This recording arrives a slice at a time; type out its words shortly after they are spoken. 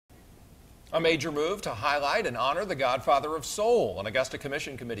A major move to highlight and honor the godfather of soul. An Augusta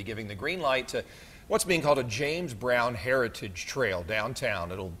Commission committee giving the green light to what's being called a James Brown Heritage Trail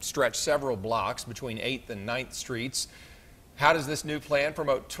downtown. It'll stretch several blocks between 8th and 9th Streets. How does this new plan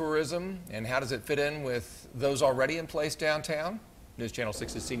promote tourism, and how does it fit in with those already in place downtown? News Channel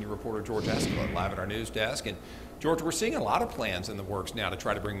 6's senior reporter George Escalante live at our news desk. And George, we're seeing a lot of plans in the works now to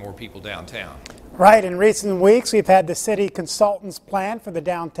try to bring more people downtown. Right. In recent weeks, we've had the city consultants plan for the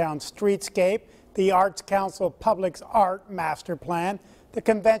downtown streetscape, the Arts Council Public Art Master Plan, the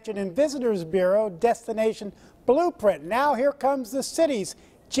Convention and Visitors Bureau Destination Blueprint. Now here comes the city's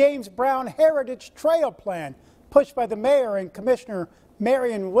James Brown Heritage Trail Plan, pushed by the mayor and Commissioner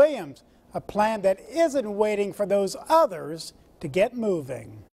Marion Williams, a plan that isn't waiting for those others to get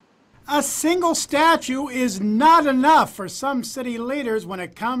moving. A single statue is not enough for some city leaders when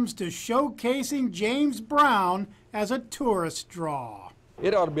it comes to showcasing James Brown as a tourist draw.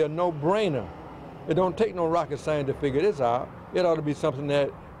 It ought to be a no-brainer. It don't take no rocket science to figure this out. It ought to be something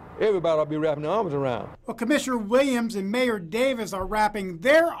that everybody ought to be wrapping their arms around. What Commissioner Williams and Mayor Davis are wrapping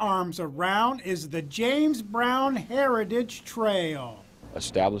their arms around is the James Brown Heritage Trail.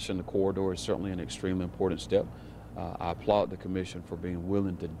 Establishing the corridor is certainly an extremely important step. I applaud the commission for being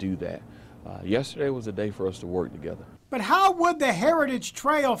willing to do that. Yesterday was a day for us to work together. But how would the Heritage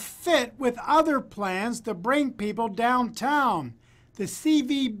Trail fit with other plans to bring people downtown? The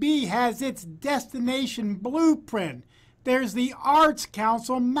CVB has its destination blueprint. There's the Arts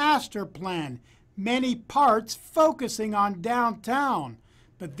Council Master Plan, many parts focusing on downtown.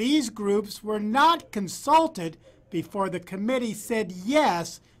 But these groups were not consulted before the committee said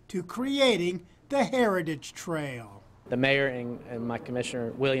yes to creating the Heritage Trail. The mayor and my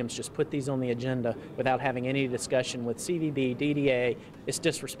Commissioner Williams just put these on the agenda without having any discussion with CVB, DDA. It's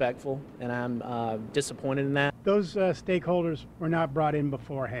disrespectful, and I'm disappointed in that. Those stakeholders were not brought in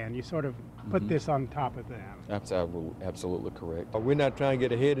beforehand. You sort of put this on top of them. That's absolutely correct. We're not trying to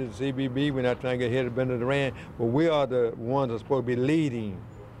get ahead of the CBB. We're not trying to get ahead of Bender Duran, but we are the ones that are supposed to be leading.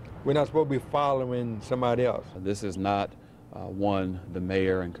 We're not supposed to be following somebody else. This is not the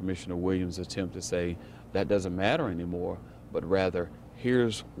mayor and Commissioner Williams' attempt to say that doesn't matter anymore, but rather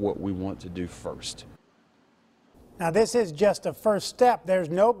here's what we want to do first. Now this is just a first step. There's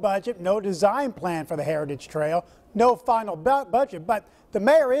no budget, no design plan for the Heritage Trail, no final budget, but the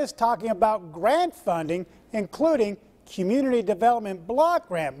mayor is talking about grant funding, including community development block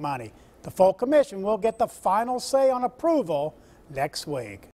grant money. The full commission will get the final say on approval next week.